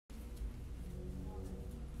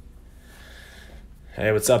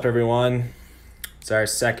Hey, what's up, everyone? It's our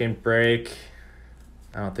second break.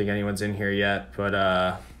 I don't think anyone's in here yet, but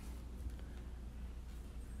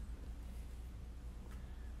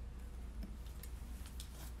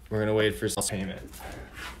we're gonna wait for payment.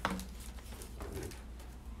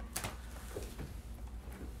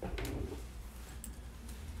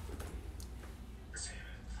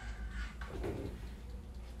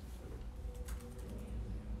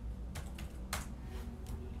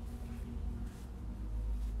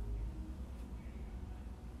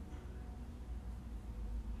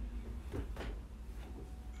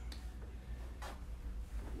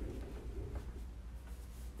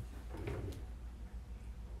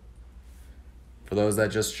 For those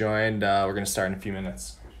that just joined, we're gonna start in a few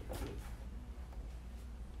minutes.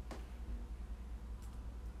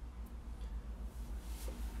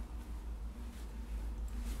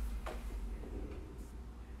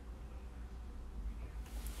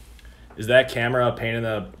 Is that camera a pain in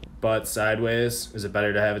the butt sideways? Is it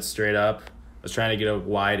better to have it straight up? I was trying to get a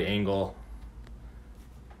wide angle.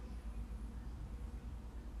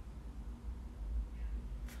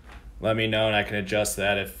 Let me know and I can adjust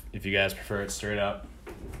that if you guys prefer it straight up.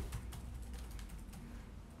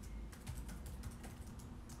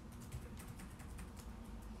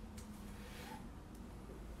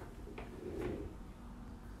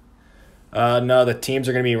 No, the teams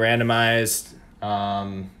are going to be randomized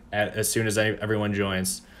as soon as everyone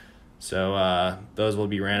joins. So those will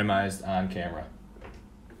be randomized on camera.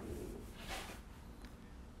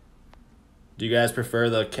 Do you guys prefer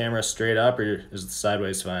the camera straight up or is it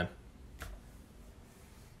sideways fine?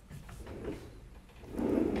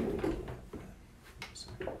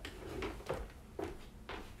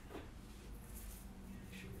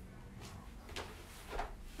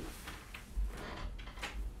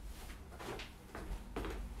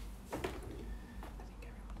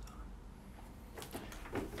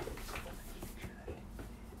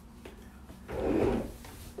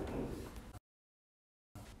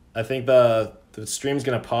 I think the stream's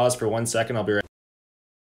gonna pause for 1 second. I'll be right.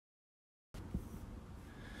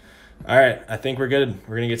 All right, I think we're good.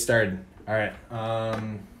 We're gonna get started. All right.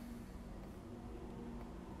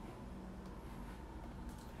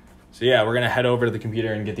 So yeah, we're gonna head over to the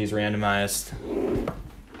computer and get these randomized.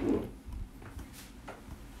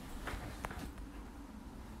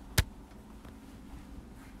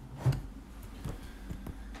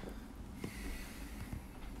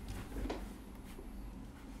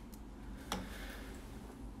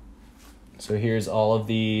 So here's all of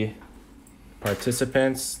the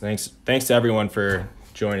participants. Thanks to everyone for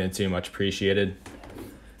joining too. Much appreciated.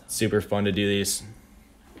 Super fun to do these.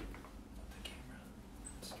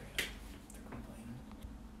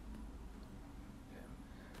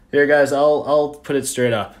 Here, guys, I'll put it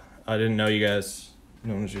straight up. I didn't know you guys.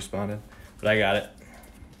 No one was responding, but I got it.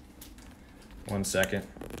 1 second.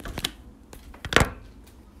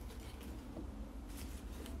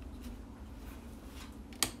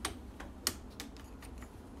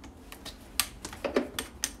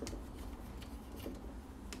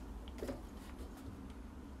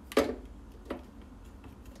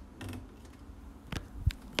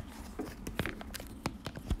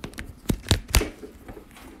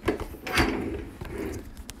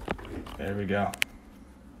 There we go.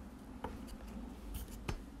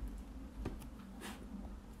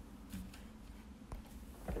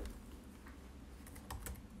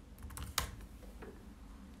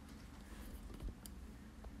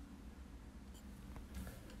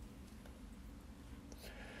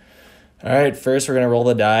 All right, first we're going to roll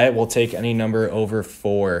the die. We'll take any number over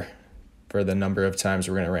 4 for the number of times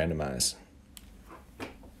we're going to randomize.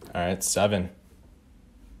 All right, 7.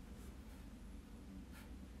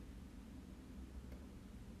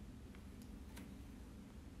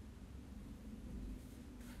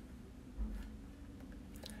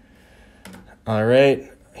 All right,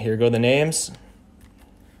 here go the names.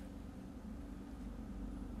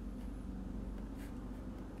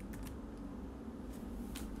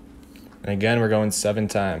 And again, we're going 7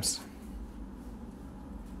 times.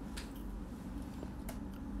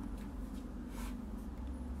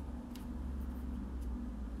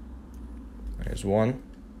 There's 1.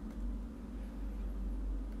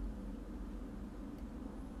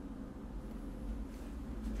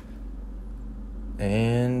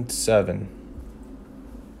 And 7.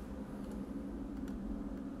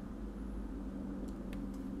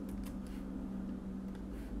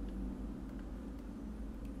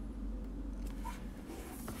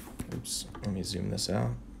 Oops, let me zoom this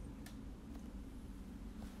out.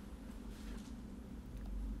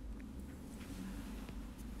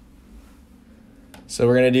 So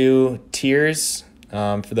we're going to do tiers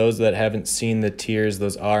For those that haven't seen the tiers,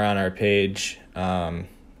 those are on our page,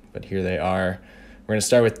 but here they are. We're going to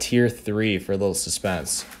start with tier 3 for a little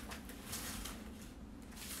suspense.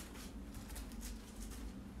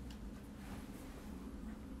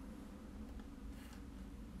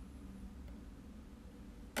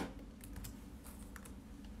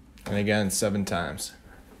 And again, 7 times.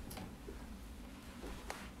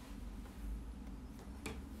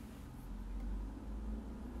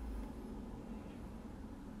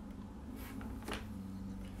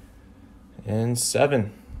 And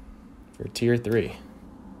 7 for tier 3.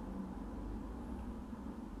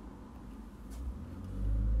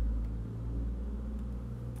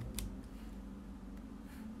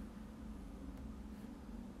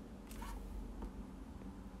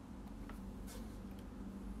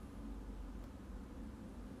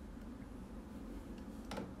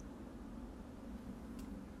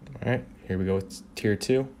 All right, here we go with tier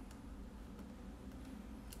 2.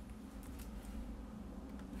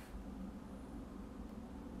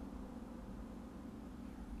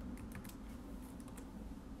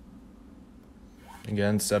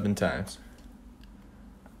 Again, 7 times.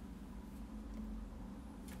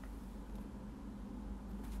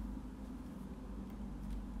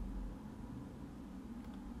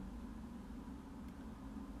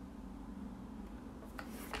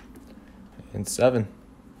 And 7.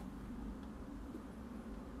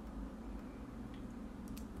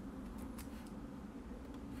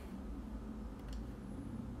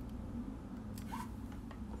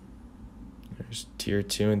 There's tier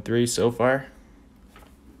 2 and 3 so far.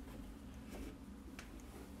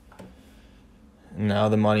 And now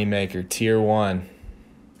the money maker, tier 1.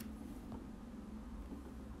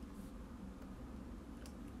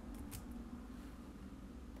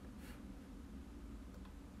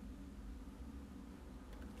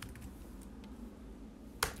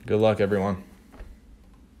 Good luck, everyone.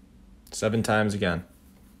 7 times again.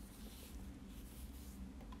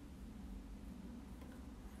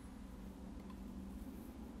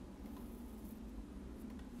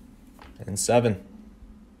 And 7.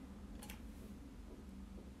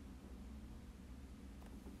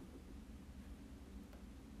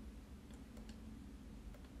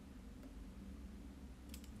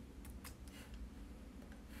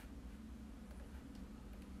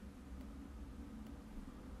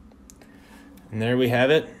 And there we have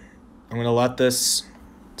it. I'm going to let this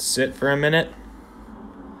sit for a minute.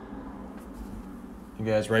 You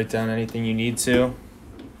guys write down anything you need to.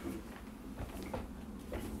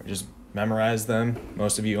 Or just memorize them.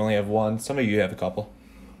 Most of you only have 1. Some of you have a couple.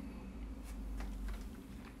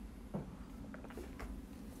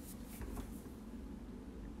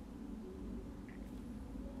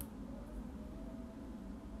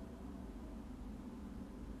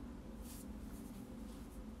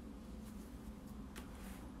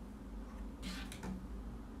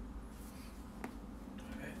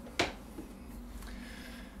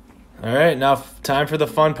 All right, now time for the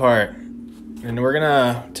fun part.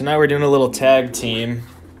 And tonight we're doing a little tag team.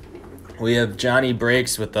 We have Johnny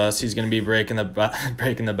Breaks with us. He's going to be breaking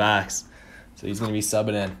the box. So he's going to be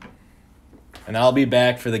subbing in. And I'll be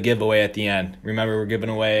back for the giveaway at the end. Remember, we're giving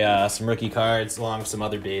away some rookie cards along with some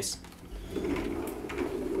other base.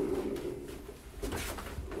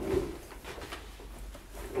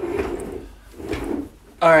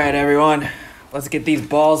 All right, everyone. Let's get these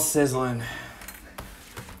balls sizzling.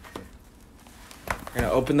 We're going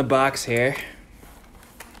to open the box here.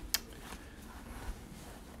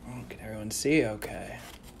 Can everyone see? Okay.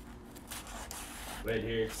 Wait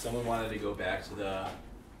here. Someone wanted to go back to the...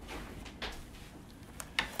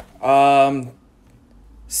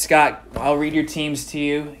 Scott, I'll read your teams to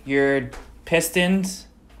you. Your Pistons,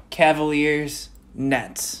 Cavaliers,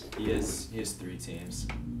 Nets. He has 3 teams.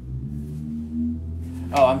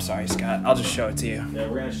 Oh, I'm sorry, Scott. I'll just show it to you. Yeah,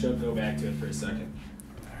 we're going to go back to it for a second.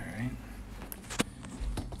 All right.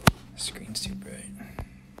 Screen's too bright.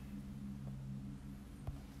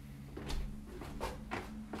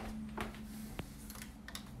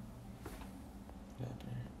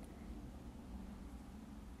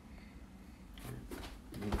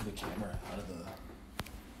 Move the camera out of the...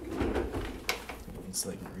 It's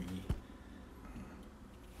like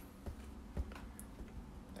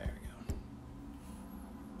There we go.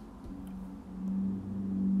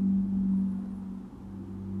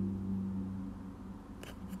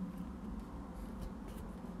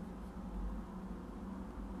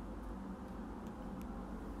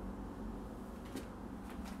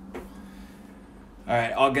 All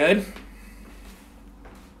right, all good?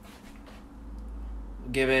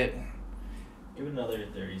 Give it another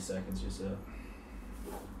 30 seconds or so.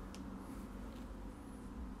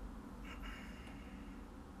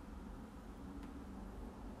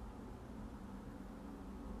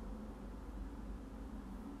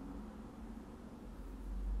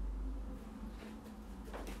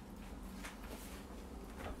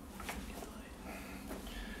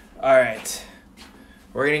 All right.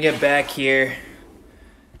 We're going to get back here.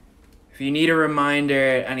 If you need a reminder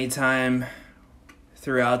at any time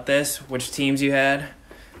throughout this, which teams you had,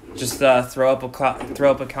 just throw up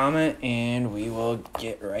a comment and we will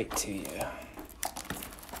get right to you.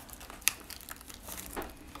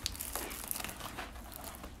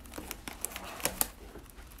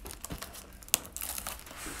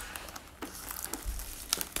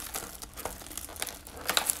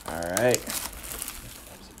 All right.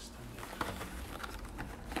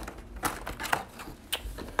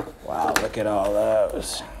 Wow, look at all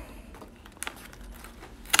those.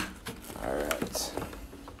 All right.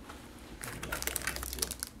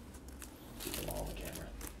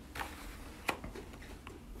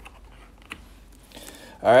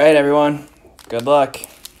 All right, everyone. Good luck.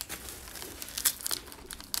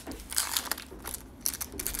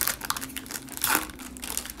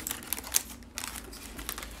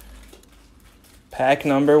 Pack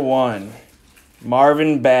number 1.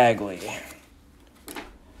 Marvin Bagley.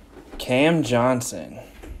 Cam Johnson.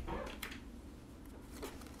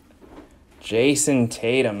 Jason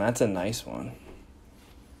Tatum. That's a nice one.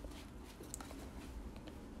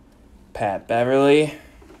 Pat Beverly.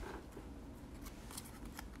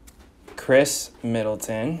 Chris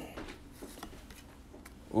Middleton.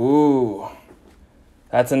 Ooh.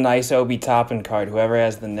 That's a nice Obi Toppin card. Whoever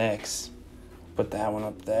has the Knicks. Put that one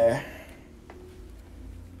up there.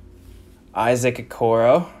 Isaac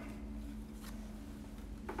Okoro.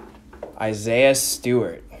 Isaiah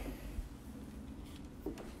Stewart.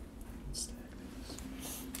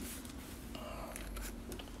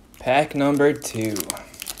 Pack number 2.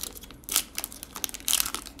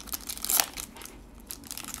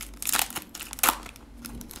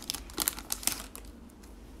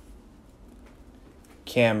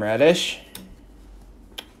 Cam Reddish.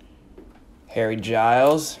 Harry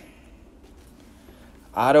Giles.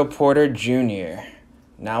 Otto Porter Jr.,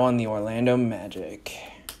 now on the Orlando Magic.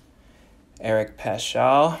 Eric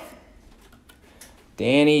Paschal.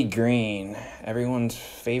 Danny Green, everyone's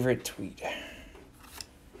favorite tweet.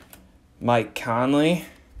 Mike Conley.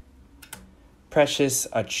 Precious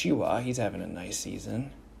Achiuwa, he's having a nice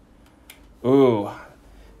season. Ooh,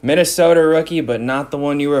 Minnesota rookie, but not the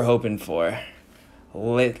one you were hoping for.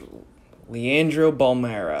 Leandro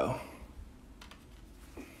Balmero.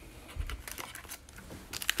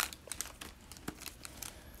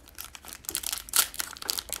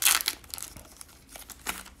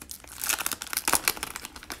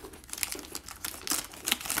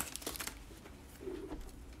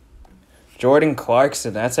 Jordan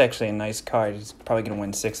Clarkson, that's actually a nice card. He's probably going to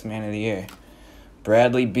win 6th Man of the Year.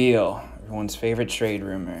 Bradley Beal, everyone's favorite trade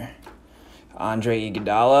rumor. Andre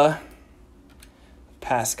Iguodala.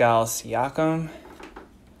 Pascal Siakam.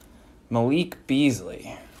 Malik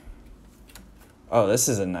Beasley. Oh, this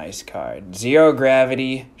is a nice card. Zero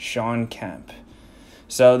Gravity, Sean Kemp.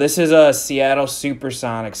 So this is a Seattle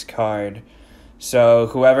Supersonics card. So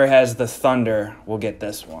whoever has the Thunder will get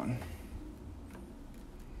this one.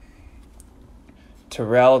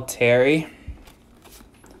 Terrell Terry.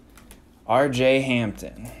 R.J.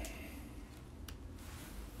 Hampton.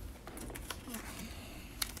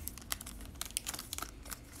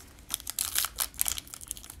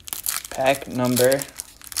 Pack number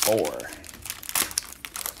 4.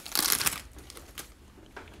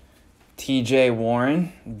 T.J.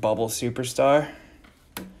 Warren, Bubble Superstar.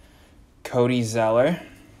 Cody Zeller.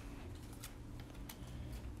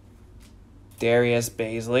 Darius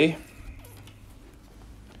Baisley.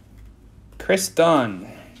 Chris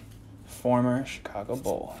Dunn, former Chicago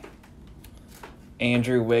Bull.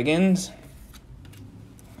 Andrew Wiggins.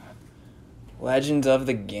 Legends of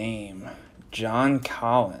the Game, John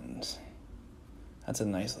Collins. That's a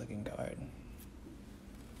nice looking card.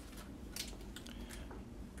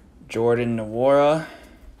 Jordan Nwora.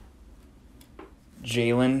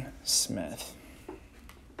 Jalen Smith.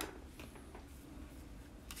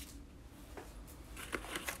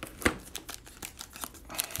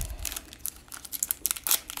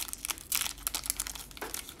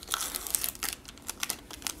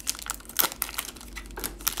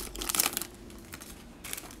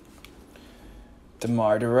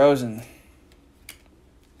 DeMar DeRozan.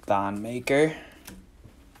 Thon Maker.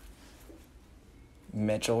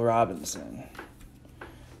 Mitchell Robinson.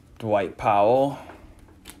 Dwight Powell.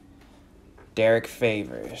 Derek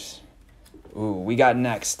Favors. Ooh, we got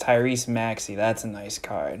next Tyrese Maxey. That's a nice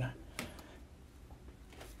card.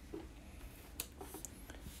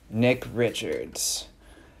 Nick Richards.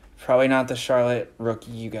 Probably not the Charlotte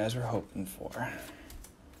rookie you guys were hoping for.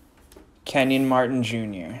 Kenyon Martin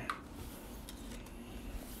Jr.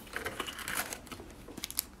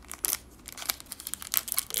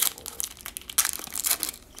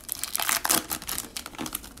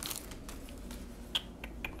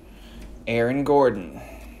 Aaron Gordon.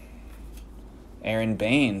 Aaron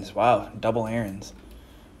Baines. Wow, double Aarons.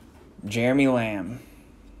 Jeremy Lamb.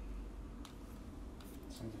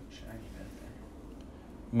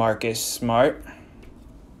 Marcus Smart.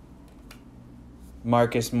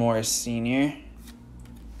 Marcus Morris Sr.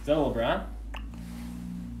 Is that a LeBron?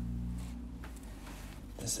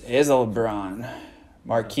 This is a LeBron.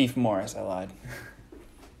 Markieff Morris, I lied.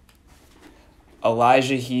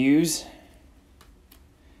 Elijah Hughes.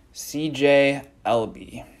 CJ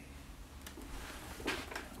Elby.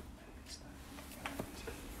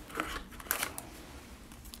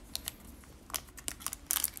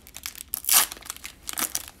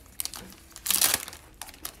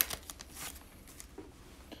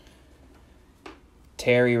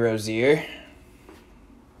 Terry Rozier.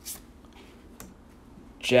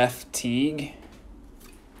 Jeff Teague.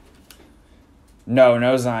 No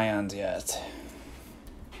Zions yet.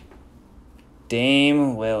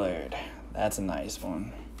 Dame Lillard. That's a nice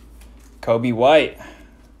one. Kobe White.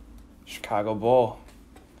 Chicago Bull.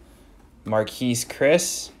 Marquise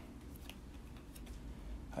Chris.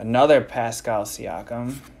 Another Pascal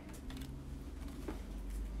Siakam.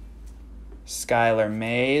 Skylar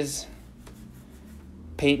Mays.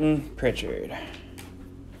 Peyton Pritchard.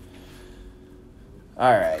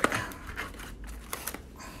 All right.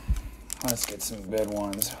 Let's get some good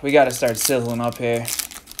ones. We got to start sizzling up here.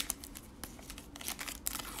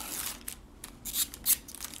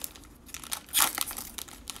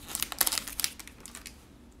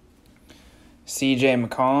 CJ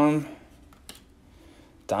McCollum.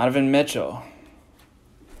 Donovan Mitchell.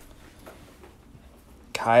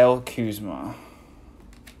 Kyle Kuzma.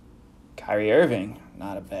 Kyrie Irving.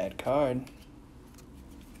 Not a bad card.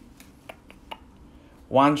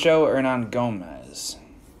 Juancho Hernan Gomez.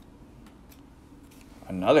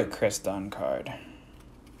 Another Chris Dunn card.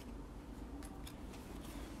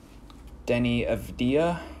 Denny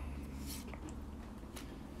Avdia.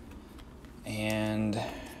 And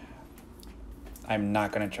I'm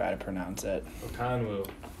not going to try to pronounce it. Okanwu.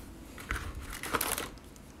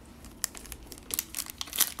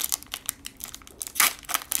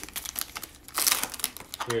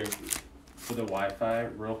 Here, for the Wi-Fi,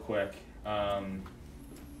 real quick. I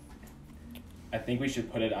think we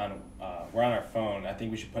should put it on, we're on our phone. I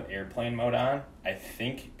think we should put airplane mode on. I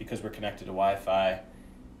think because we're connected to Wi-Fi,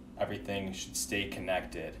 everything should stay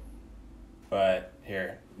connected. But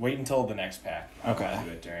here, wait until the next pack. Okay. I'll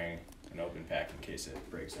do it during an open pack in case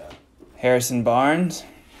it breaks out. Harrison Barnes.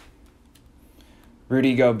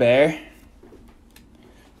 Rudy Gobert.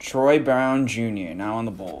 Troy Brown Jr., now on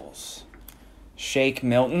the Bulls. Shake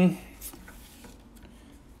Milton.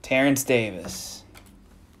 Terrence Davis.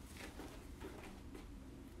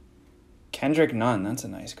 Kendrick Nunn, that's a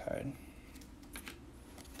nice card.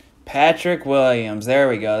 Patrick Williams, there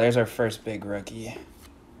we go. There's our first big rookie.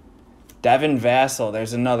 Devin Vassell,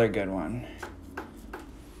 there's another good one.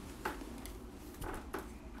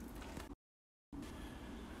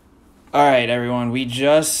 All right, everyone, we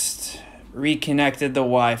just reconnected the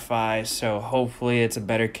Wi-Fi, so hopefully it's a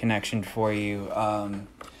better connection for you.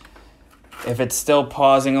 If it's still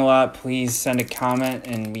pausing a lot, please send a comment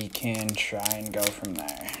and we can try and go from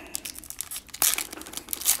there.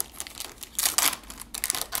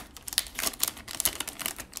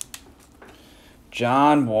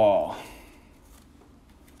 John Wall.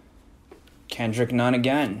 Kendrick Nunn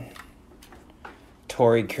again.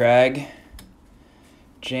 Torrey Craig.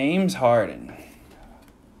 James Harden.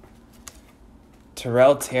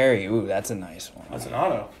 Terrell Terry. Ooh, that's a nice one. That's an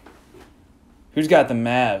auto. Who's got the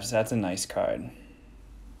Mavs? That's a nice card.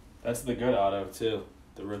 That's the good auto, too.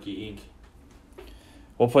 The rookie ink.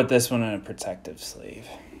 We'll put this one in a protective sleeve.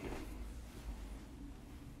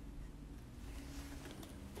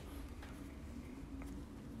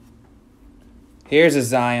 Here's a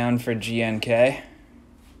Zion for GNK.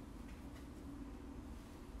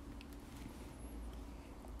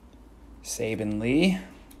 Saban Lee.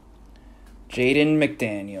 Jaden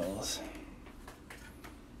McDaniels.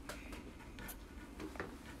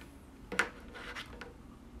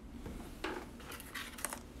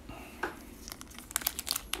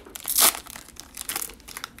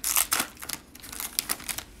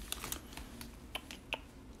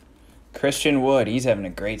 Christian Wood, he's having a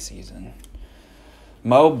great season.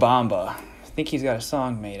 Mo Bamba. I think he's got a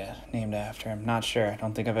song named after him. Not sure. I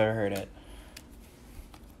don't think I've ever heard it.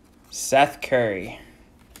 Seth Curry.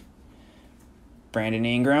 Brandon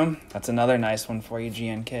Ingram. That's another nice one for you,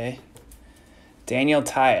 GNK. Daniel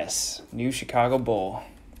Tyus. New Chicago Bull.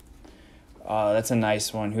 That's a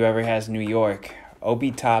nice one. Whoever has New York.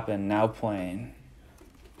 Obi Toppin now playing.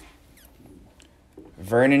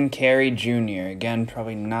 Vernon Carey Jr. Again,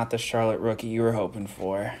 probably not the Charlotte rookie you were hoping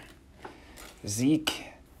for. Zeke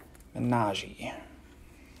Minaj.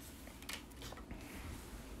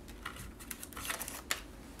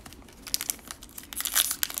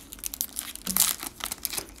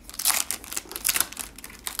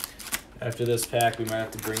 After this pack, we might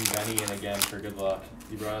have to bring Benny in again for good luck.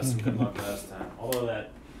 He brought us some good luck last time. Although that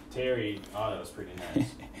Terry auto was pretty nice.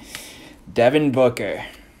 Devin Booker.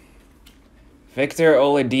 Victor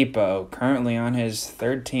Oladipo, currently on his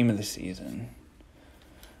third team of the season.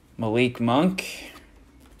 Malik Monk.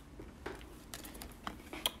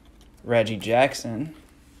 Reggie Jackson.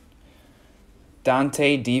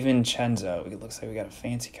 Dante DiVincenzo. It looks like we got a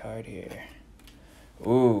fancy card here.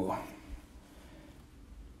 Ooh.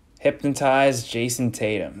 Hypnotized Jason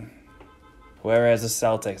Tatum. Whoever has the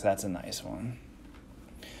Celtics, that's a nice one.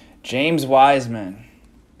 James Wiseman.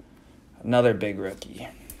 Another big rookie.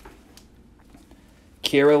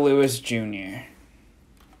 Kira Lewis Jr.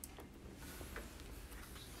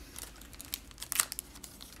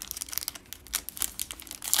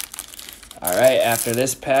 All right, after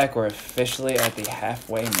this pack, we're officially at the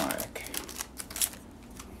halfway mark.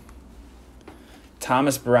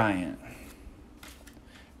 Thomas Bryant.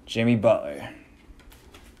 Jimmy Butler.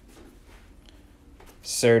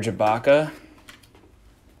 Serge Ibaka.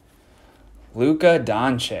 Luka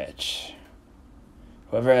Doncic.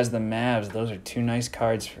 Whoever has the Mavs, those are two nice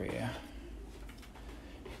cards for you.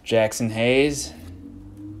 Jackson Hayes.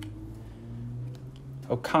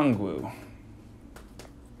 Okongwu.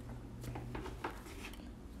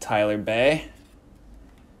 Tyler Bay.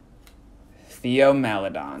 Theo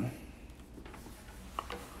Maledon.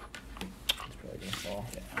 It's probably going to fall.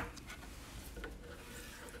 Yeah.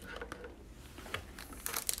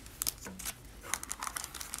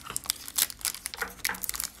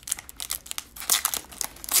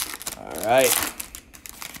 All right.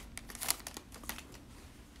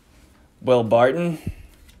 Will Barton.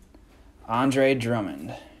 Andre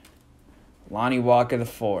Drummond. Lonnie Walker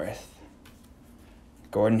IV.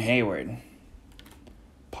 Gordon Hayward.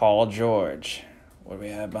 Paul George. What do we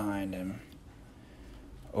have behind him?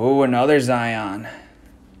 Oh, another Zion.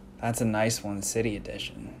 That's a nice one, City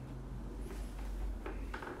Edition.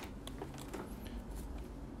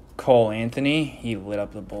 Cole Anthony. He lit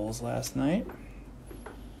up the Bulls last night.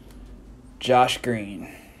 Josh Green.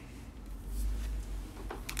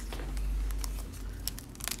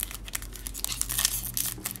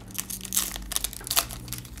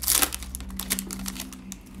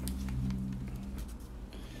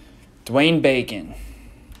 Dwayne Bacon.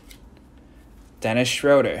 Dennis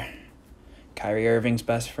Schroeder. Kyrie Irving's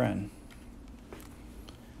best friend.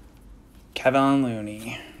 Kevin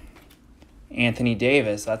Looney. Anthony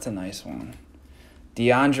Davis, that's a nice one.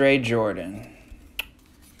 DeAndre Jordan.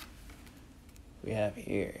 We have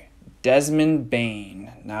here Desmond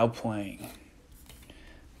Bane, now playing.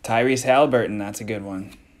 Tyrese Haliburton, that's a good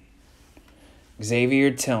one.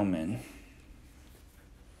 Xavier Tillman.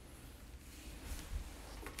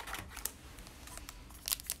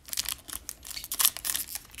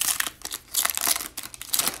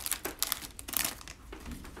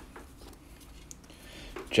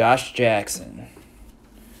 Josh Jackson.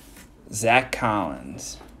 Zach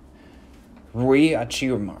Collins. Rui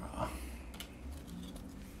Hachimura.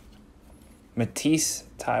 Matisse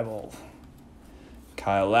Thybulle.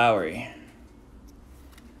 Kyle Lowry.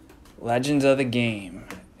 Legends of the Game.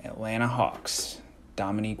 Atlanta Hawks.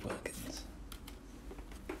 Dominique Wilkins.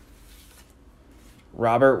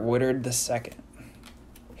 Robert Woodard II.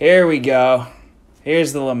 Here we go.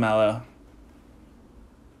 Here's the Lamelo.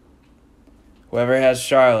 Whoever has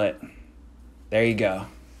Charlotte, there you go.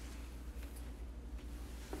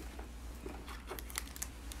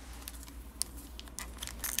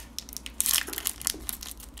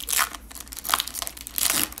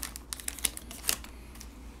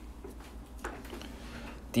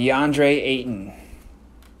 DeAndre Ayton.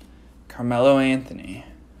 Carmelo Anthony.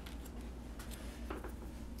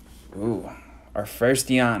 Ooh, our first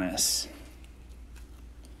Giannis.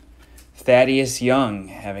 Thaddeus Young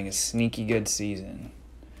having a sneaky good season.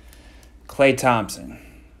 Klay Thompson.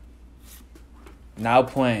 Now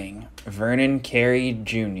playing. Vernon Carey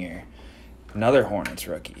Jr. Another Hornets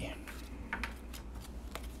rookie.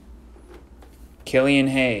 Killian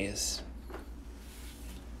Hayes.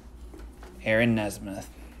 Aaron Nesmith.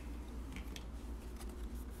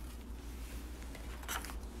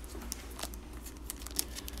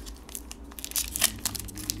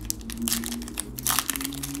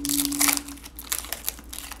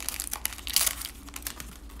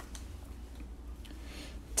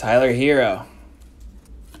 Tyler Hero.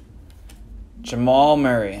 Jamal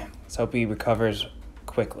Murray. Let's hope he recovers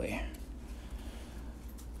quickly.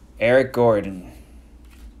 Eric Gordon.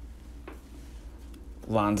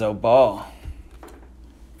 Lonzo Ball.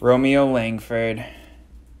 Romeo Langford.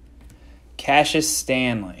 Cassius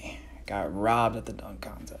Stanley. Got robbed at the dunk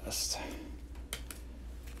contest.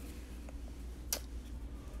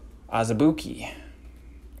 Azubuike.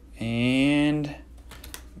 And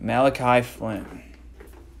Malachi Flynn.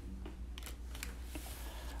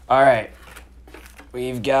 All right.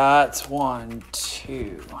 We've got 1,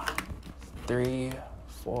 2, 3,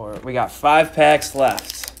 4. We got 5 packs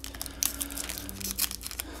left.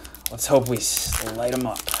 Let's hope we light them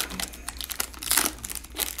up.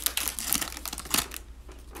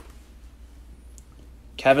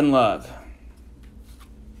 Kevin Love.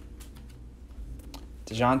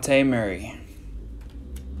 DeJounte Murray.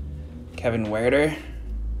 Kevin Huerter.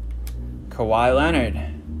 Kawhi Leonard.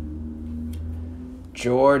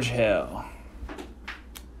 George Hill.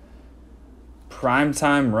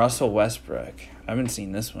 Primetime Russell Westbrook. I haven't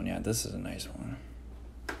seen this one yet. This is a nice one.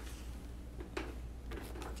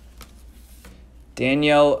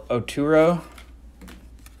 Danielle Oturu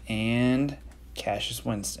and Cassius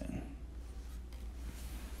Winston.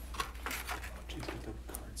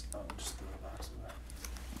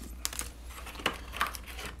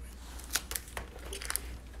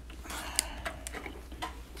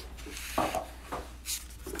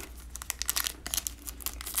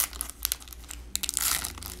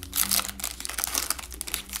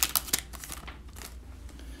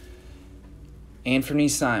 Anthony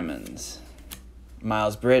Simons,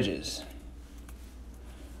 Miles Bridges,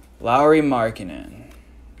 Lauri Markkanen,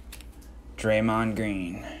 Draymond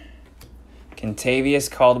Green,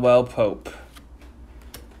 Kentavious Caldwell-Pope.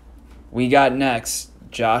 We got next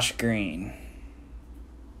Josh Green,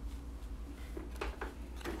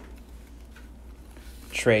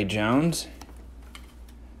 Trey Jones,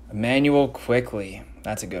 Emmanuel Quickley.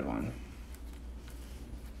 That's a good one.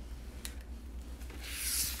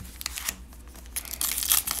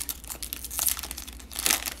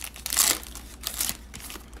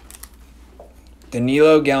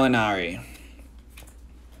 Danilo Gallinari,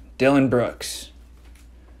 Dylan Brooks,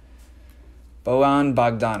 Bojan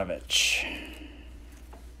Bogdanovic,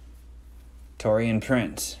 Taurean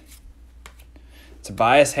Prince,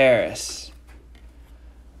 Tobias Harris.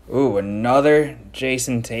 Ooh, another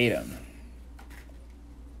Jason Tatum.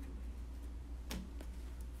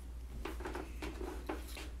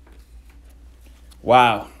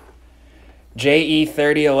 Wow. JE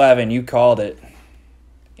 3011, you called it.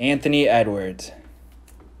 Anthony Edwards.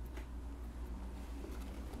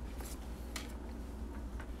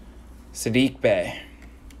 Sadiq Bey.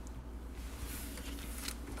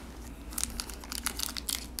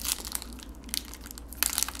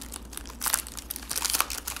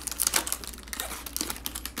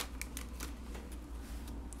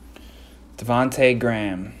 Devontae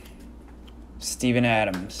Graham. Steven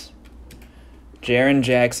Adams. Jaren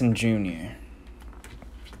Jackson Jr.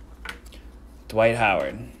 Dwight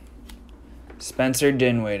Howard. Spencer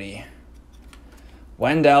Dinwiddie.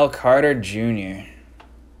 Wendell Carter Jr.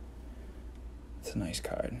 It's a nice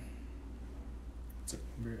card.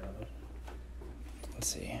 Let's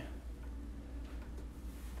see.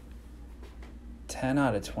 10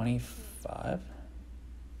 out of 25.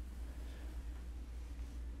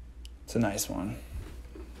 It's a nice one.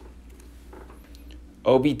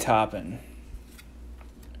 Obi Toppin.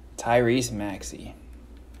 Tyrese Maxey.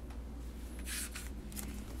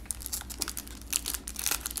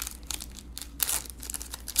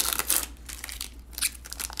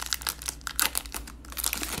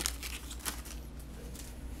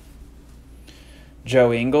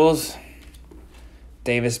 Joe Ingles,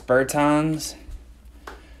 Davis Bertans,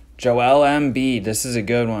 Joel Embiid. This is a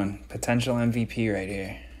good one. Potential MVP right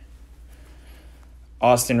here.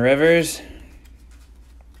 Austin Rivers,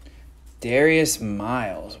 Darius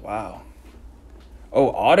Miles. Wow. Oh,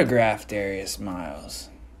 autographed Darius Miles.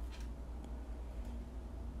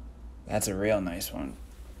 That's a real nice one.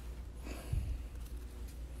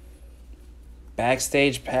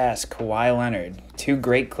 Backstage pass, Kawhi Leonard. 2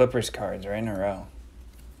 great Clippers cards right in a row.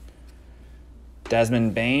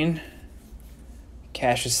 Desmond Bane,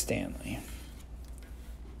 Cassius Stanley.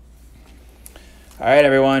 All right,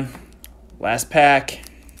 everyone. Last pack.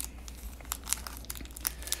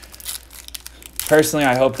 Personally,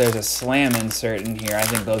 I hope there's a slam insert in here. I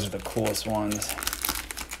think those are the coolest ones.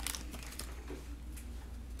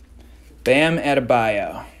 Bam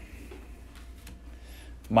Adebayo.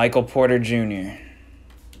 Michael Porter Jr.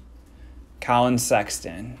 Colin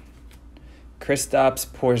Sexton. Kristaps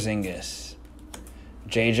Porzingis.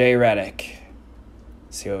 JJ Redick.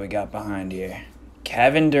 Let's see what we got behind here.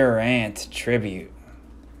 Kevin Durant tribute.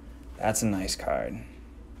 That's a nice card.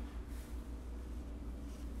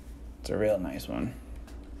 It's a real nice one.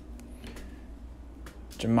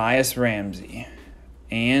 Jamias Ramsey.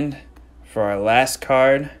 And for our last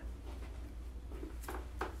card,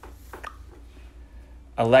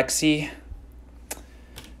 Alexei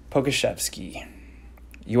Pokashevsky.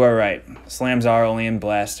 You are right. Slams are only in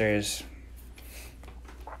blasters.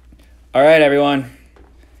 All right, everyone.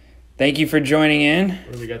 Thank you for joining in.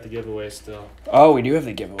 What do we got the giveaway still? Oh, we do have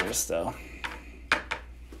the giveaway still.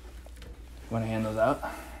 Want to hand those out?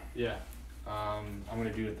 Yeah. I'm going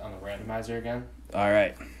to do it on the randomizer again. All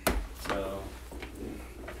right. So,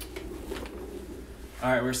 all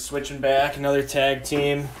right, we're switching back. Another tag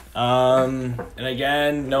team. And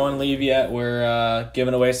again, no one leave yet. We're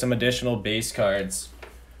giving away some additional base cards.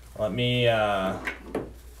 Let me,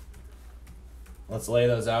 let's lay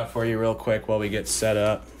those out for you real quick while we get set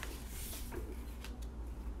up.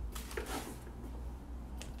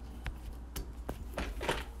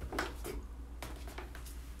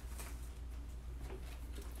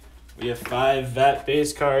 We have 5 vet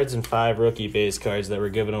base cards and 5 rookie base cards that we're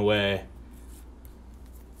giving away.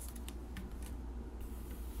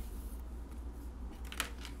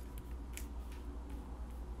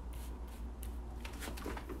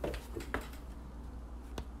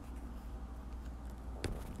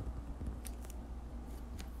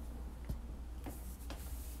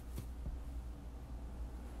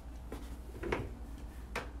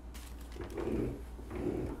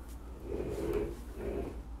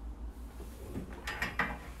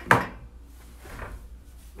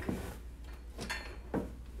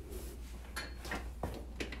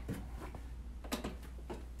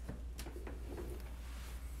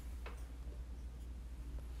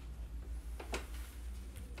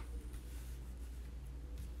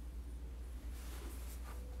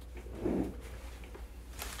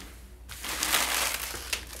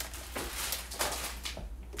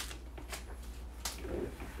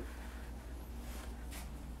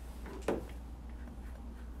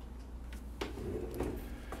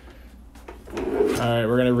 All right,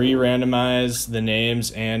 we're going to re-randomize the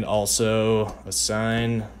names and also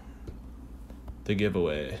assign the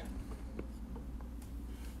giveaway.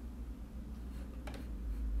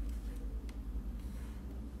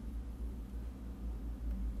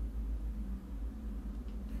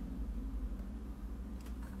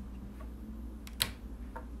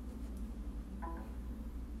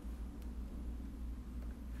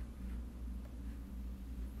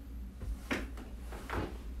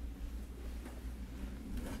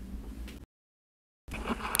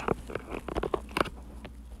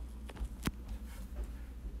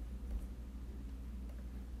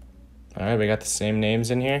 All right, we got the same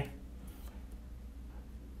names in here.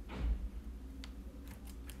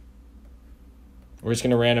 We're just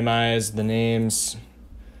going to randomize the names.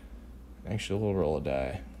 Actually, we'll roll a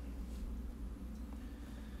die.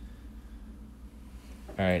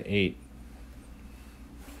 All right, 8.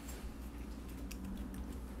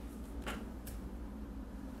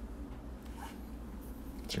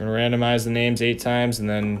 So we're going to randomize the names 8 times and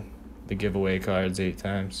then the giveaway cards 8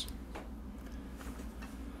 times.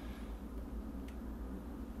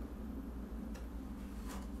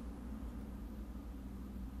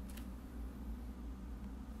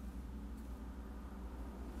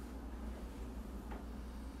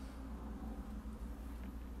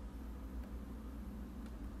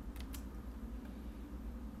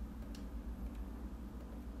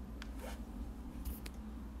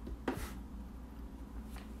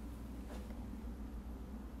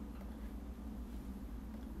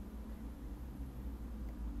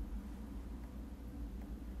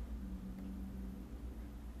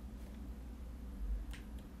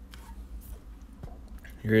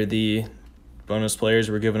 Here are the bonus players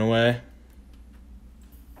we're giving away.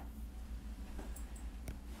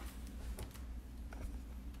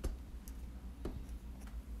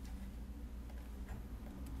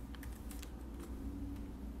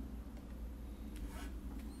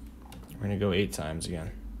 We're going to go 8 times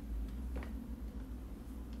again.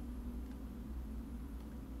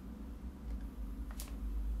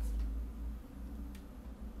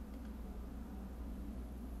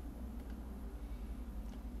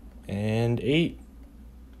 And 8.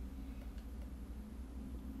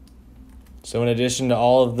 So in addition to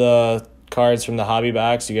all of the cards from the hobby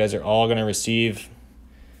box, you guys are all going to receive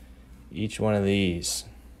each one of these.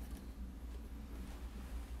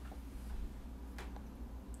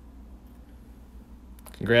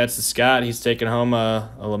 Congrats to Scott. He's taking home a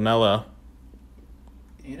Lamelo.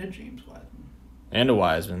 And a James Wiseman. And a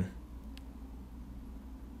Wiseman.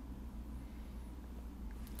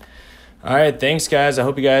 All right, thanks, guys. I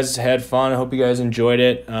hope you guys had fun. I hope you guys enjoyed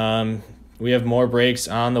it. We have more breaks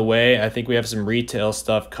on the way. I think we have some retail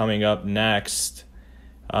stuff coming up next.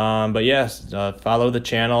 But yes, follow the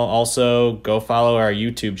channel. Also, go follow our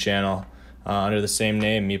YouTube channel under the same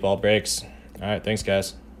name, Meatball Breaks. All right, thanks,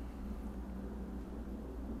 guys.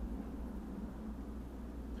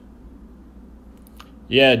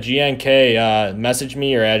 Yeah, GNK, message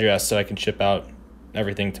me your address so I can ship out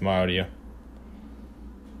everything tomorrow to you.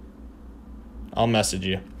 I'll message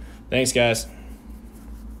you. Thanks, guys.